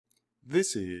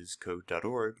This is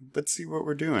code.org. Let's see what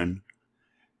we're doing.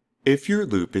 If your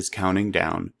loop is counting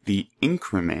down, the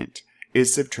increment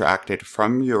is subtracted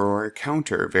from your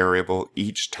counter variable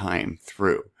each time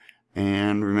through.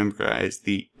 And remember guys,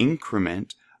 the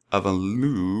increment of a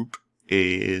loop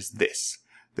is this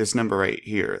number right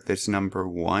here, this number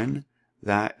 1,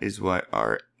 that is what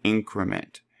our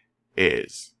increment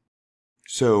is.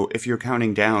 So if you're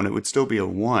counting down, it would still be a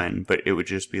 1, but it would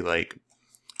just be like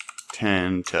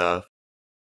 10 to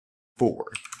 4.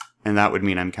 And that would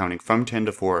mean I'm counting from 10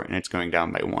 to 4 and it's going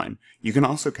down by 1. You can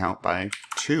also count by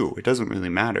 2. It doesn't really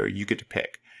matter. You get to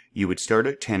pick. You would start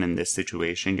at 10 in this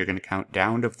situation. You're going to count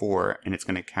down to 4 and it's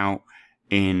going to count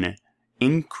in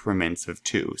increments of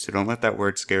 2. So don't let that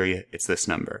word scare you. It's this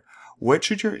number. What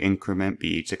should your increment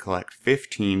be to collect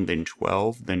 15, then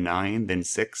 12, then 9, then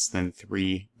 6, then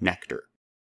 3 nectar?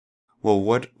 Well,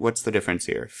 what's the difference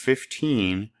here?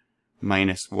 15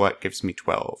 minus what gives me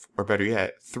 12? Or better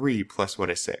yet, 3 plus what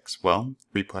is 6? Well,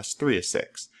 3 plus 3 is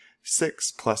 6.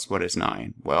 6 plus what is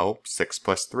 9? Well, 6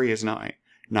 plus 3 is 9.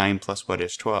 9 plus what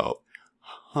is 12?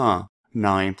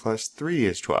 9 plus 3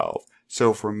 is 12.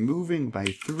 So if we're moving by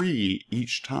 3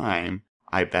 each time,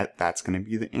 I bet that's going to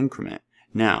be the increment.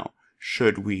 Now,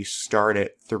 should we start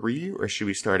at 3 or should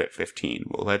we start at 15?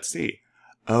 Well, let's see.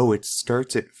 Oh, it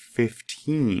starts at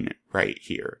 15 right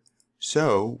here.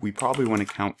 So we probably want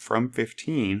to count from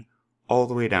 15 all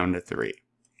the way down to 3.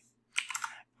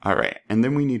 All right, and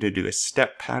then we need to do a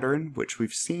step pattern, which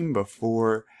we've seen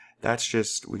before. That's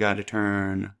just, we got to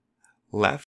turn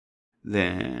left,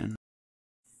 then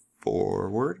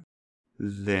forward,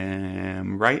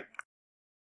 then right,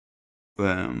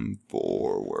 then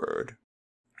forward.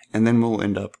 And then we'll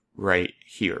end up right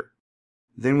here.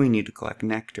 Then we need to collect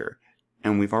nectar.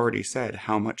 And we've already said,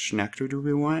 how much nectar do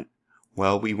we want?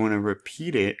 Well, we want to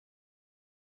repeat it.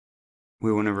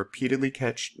 We want to repeatedly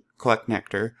collect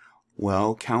nectar.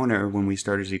 Well, counter when we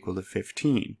start is equal to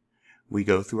 15. We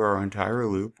go through our entire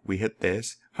loop. We hit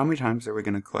this. How many times are we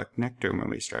going to collect nectar when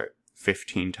we start?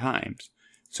 15 times.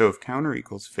 So if counter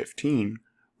equals 15,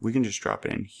 we can just drop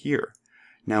it in here.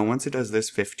 Now, once it does this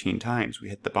 15 times, we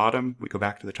hit the bottom, we go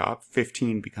back to the top,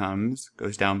 15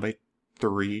 goes down by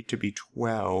 3 to be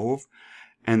 12,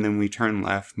 and then we turn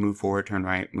left, move forward, turn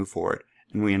right, move forward,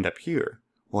 and we end up here.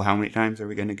 Well, how many times are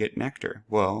we going to get nectar?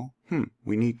 Well,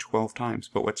 we need 12 times,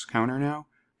 but what's counter now?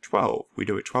 12. We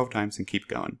do it 12 times and keep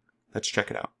going. Let's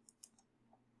check it out.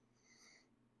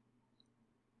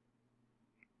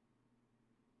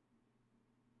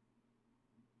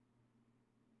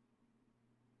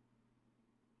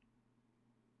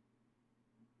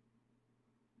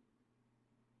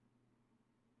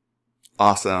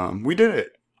 Awesome, we did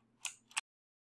it!